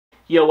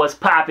Yo, what's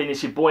poppin'?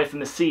 It's your boy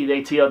from the seed,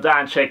 ATL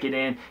Don checking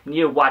in, and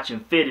you're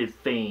watching Fitted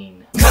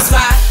Fiend. Cause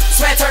my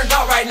sweat turned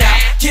on right now.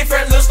 Kid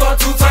friend looks going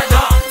too turned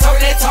on.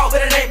 Talking that talk,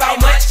 but it ain't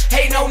about much.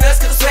 Hating on us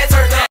cause the sweat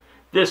turned on.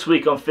 This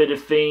week on Fitted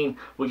Fiend,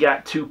 we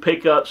got two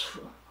pickups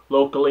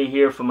locally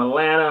here from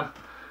Atlanta.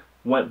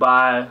 Went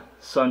by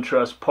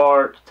SUNTRUST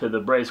Park to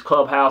the Braves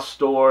Clubhouse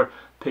store.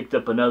 Picked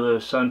up another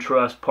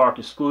SUNTRUST Park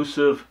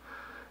exclusive.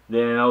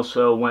 Then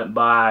also went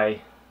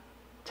by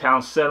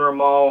Town Center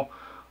Mall,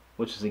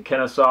 which is in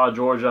Kennesaw,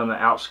 Georgia, on the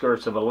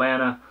outskirts of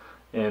Atlanta,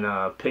 and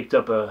picked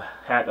up a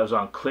hat that was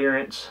on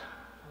clearance.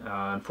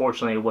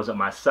 Unfortunately, it wasn't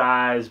my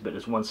size, but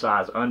it's one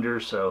size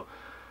under, so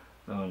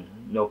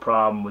no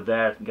problem with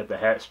that. Got the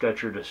hat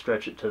stretcher to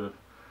stretch it to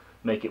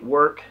make it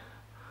work.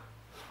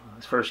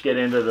 Let's first get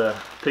into the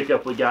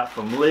pickup we got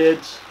from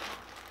LIDS.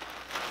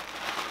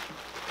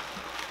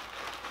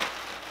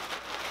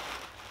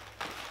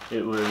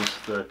 It was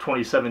the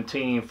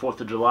 2017 4th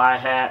of July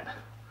hat.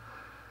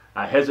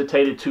 I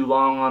hesitated too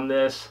long on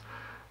this.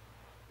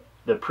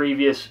 The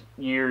previous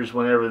years,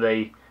 whenever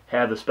they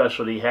had the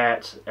specialty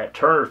hats at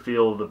Turner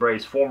Field, the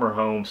Braves' former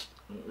home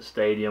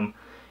stadium,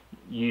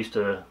 you used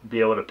to be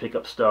able to pick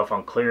up stuff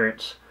on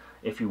clearance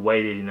if you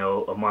waited,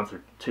 a month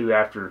or two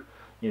after,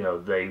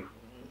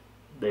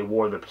 they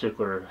wore the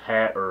particular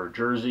hat or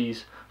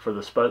jerseys for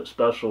the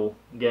special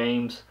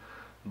games.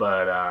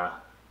 But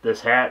this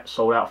hat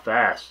sold out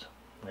fast,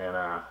 and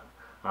I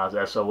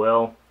was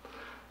SOL.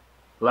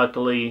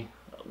 Luckily,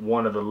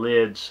 one of the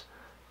LIDS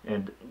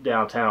in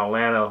downtown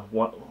Atlanta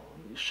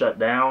shut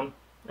down,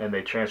 and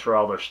they transfer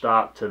all their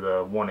stock to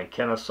the one in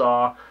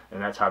Kennesaw,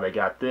 and that's how they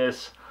got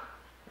this.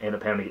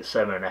 Ended up having to get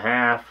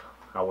 7.5.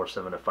 I wore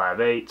 7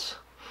 5/8.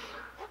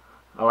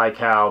 I like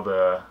how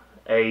the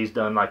A is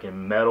done like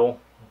in metal,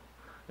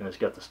 and it's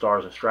got the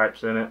stars and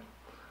stripes in it.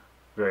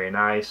 Very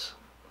nice.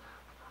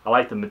 I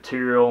like the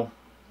material.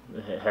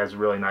 It has a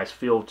really nice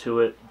feel to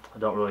it. I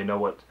don't really know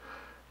what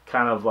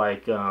kind of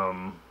like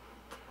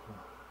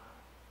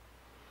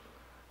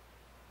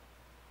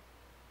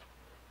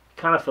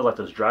kind of feel like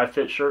those dry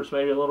fit shirts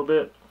maybe a little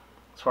bit.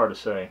 It's hard to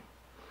say.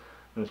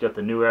 And it's got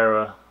the New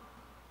Era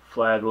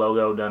flag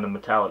logo done in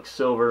metallic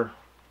silver.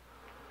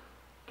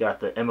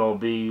 Got the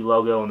MLB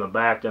logo in the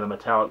back done in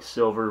metallic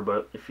silver,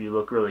 but if you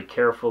look really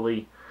carefully,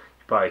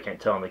 you probably can't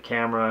tell on the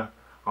camera.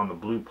 On the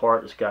blue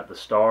part, it's got the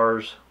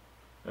stars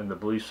in the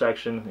blue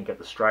section, and got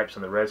the stripes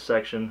in the red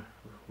section.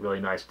 Really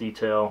nice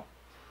detail.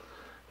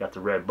 Got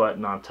the red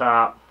button on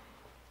top,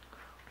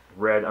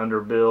 red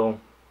underbill.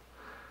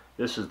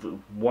 This is the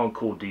one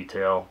cool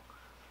detail.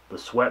 The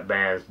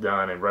sweatband's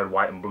done in red,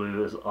 white, and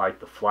blue is like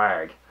the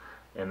flag,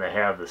 and they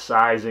have the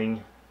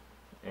sizing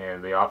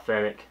and the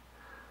authentic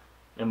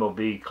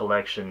MLB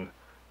collection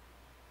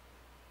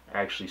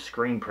actually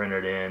screen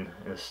printed in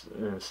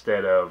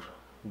instead of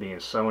being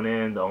sewn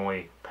in. The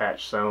only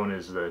patch sewn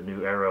is the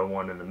New Era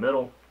one in the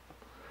middle.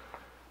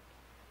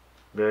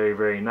 Very,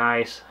 very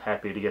nice.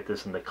 Happy to get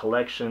this in the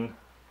collection.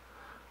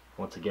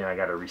 Once again, I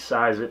got to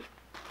resize it.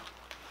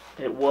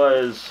 It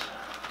was,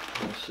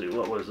 let's see,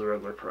 what was the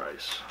regular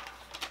price?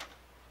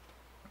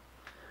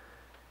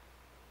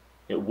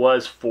 It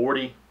was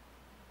 $40,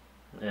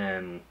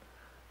 and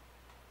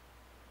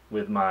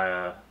with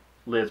my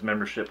LIDS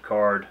membership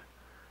card,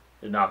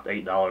 it knocked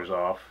 $8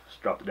 off. It's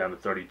dropped it down to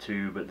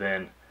 $32, but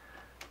then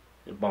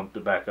it bumped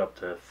it back up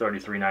to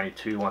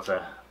 $33.92 once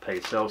I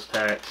paid sales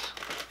tax.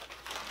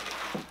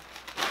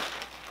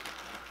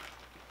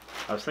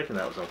 I was thinking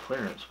that was on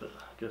clearance, but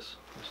I guess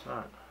it's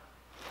not.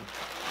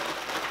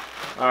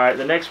 Alright,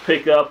 the next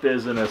pickup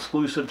is an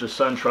exclusive to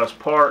SUNTRUST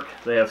Park.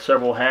 They have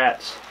several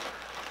hats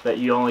that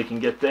you only can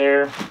get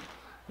there.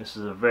 This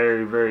is a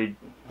very, very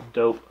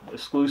dope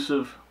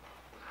exclusive.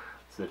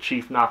 It's the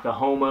Chief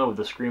Nakahoma with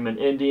the Screaming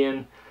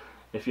Indian.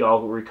 If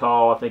y'all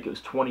recall, I think it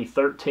was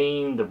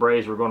 2013, the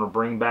Braves were going to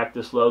bring back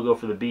this logo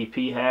for the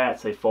BP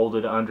hats. They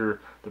folded under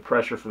the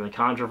pressure from the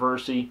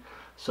controversy,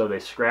 so they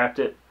scrapped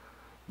it.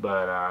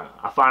 But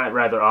I find it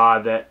rather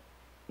odd that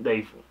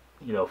they've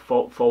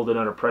folded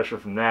under pressure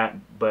from that,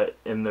 but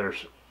in their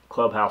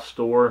clubhouse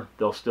store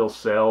they'll still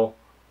sell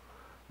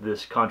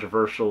this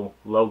controversial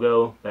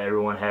logo that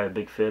everyone had a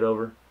big fit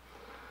over.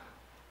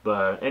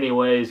 But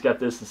anyways, got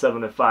this in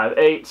 7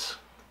 5/8,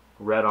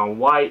 red on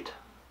white,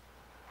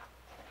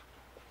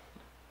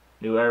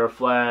 New Era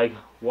flag,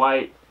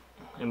 white,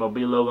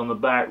 MLB logo on the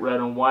back, red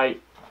on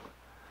white,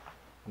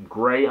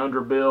 gray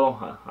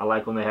underbill. I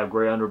like when they have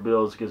gray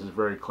underbills, gives it a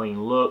very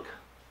clean look.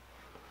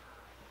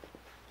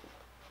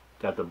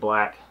 Got the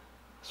black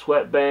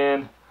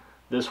sweatband.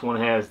 This one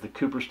has the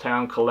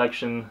Cooperstown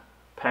collection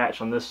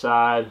patch on this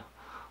side,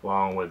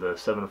 along with the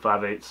 7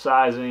 5/8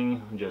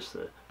 sizing, just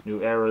the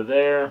New Era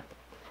there.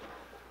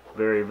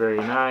 Very, very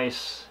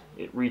nice.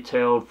 It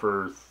retailed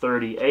for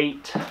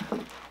 $38.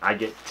 I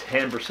get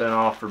 10%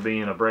 off for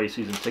being a Braves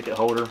season ticket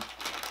holder,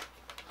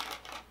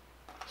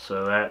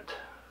 so that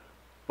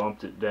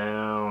bumped it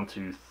down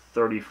to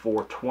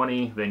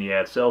 $34.20. Then you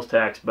add sales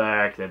tax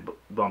back, then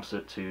bumps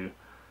it to,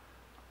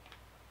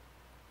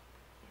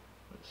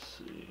 let's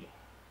see,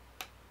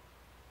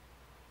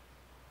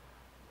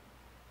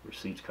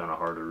 Receipt's kind of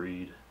hard to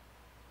read.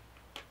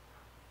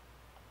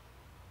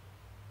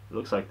 It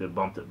looks like they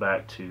bumped it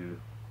back to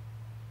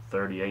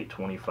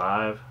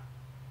 $38.25.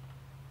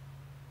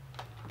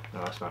 No,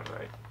 that's not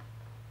right.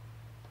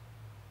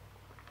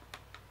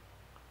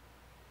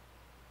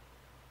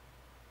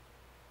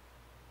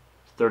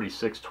 It's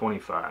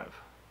 $36.25.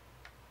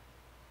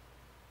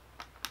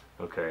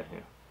 Okay, yeah.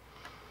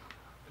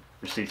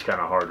 Receipt's kind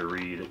of hard to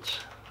read. It's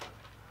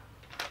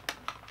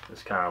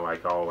kind of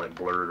like all like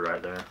blurred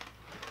right there.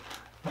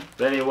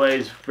 But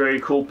anyways, very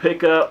cool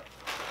pickup.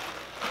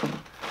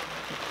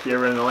 If you're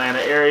ever in the Atlanta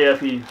area,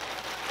 if you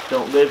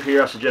don't live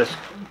here, I suggest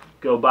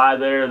go by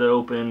there. They're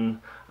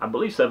open, I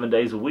believe, 7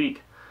 days a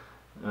week.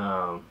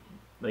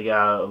 They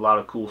got a lot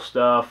of cool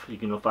stuff. You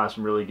can find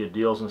some really good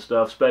deals and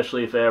stuff,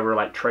 especially if they ever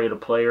like trade a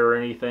player or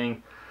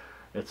anything.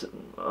 It's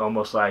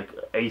almost like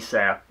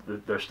ASAP.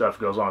 Their stuff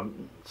goes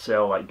on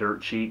sale like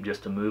dirt cheap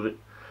just to move it.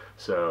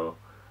 So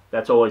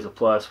that's always a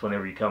plus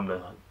whenever you come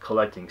to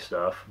collecting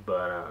stuff.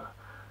 But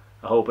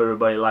I hope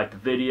everybody liked the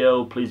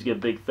video. Please give a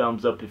big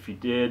thumbs up if you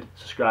did.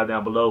 Subscribe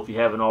down below if you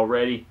haven't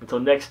already. Until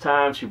next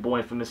time, it's your boy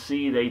Infamous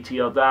C, the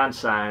ATL Don,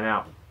 signing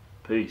out.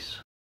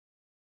 Peace.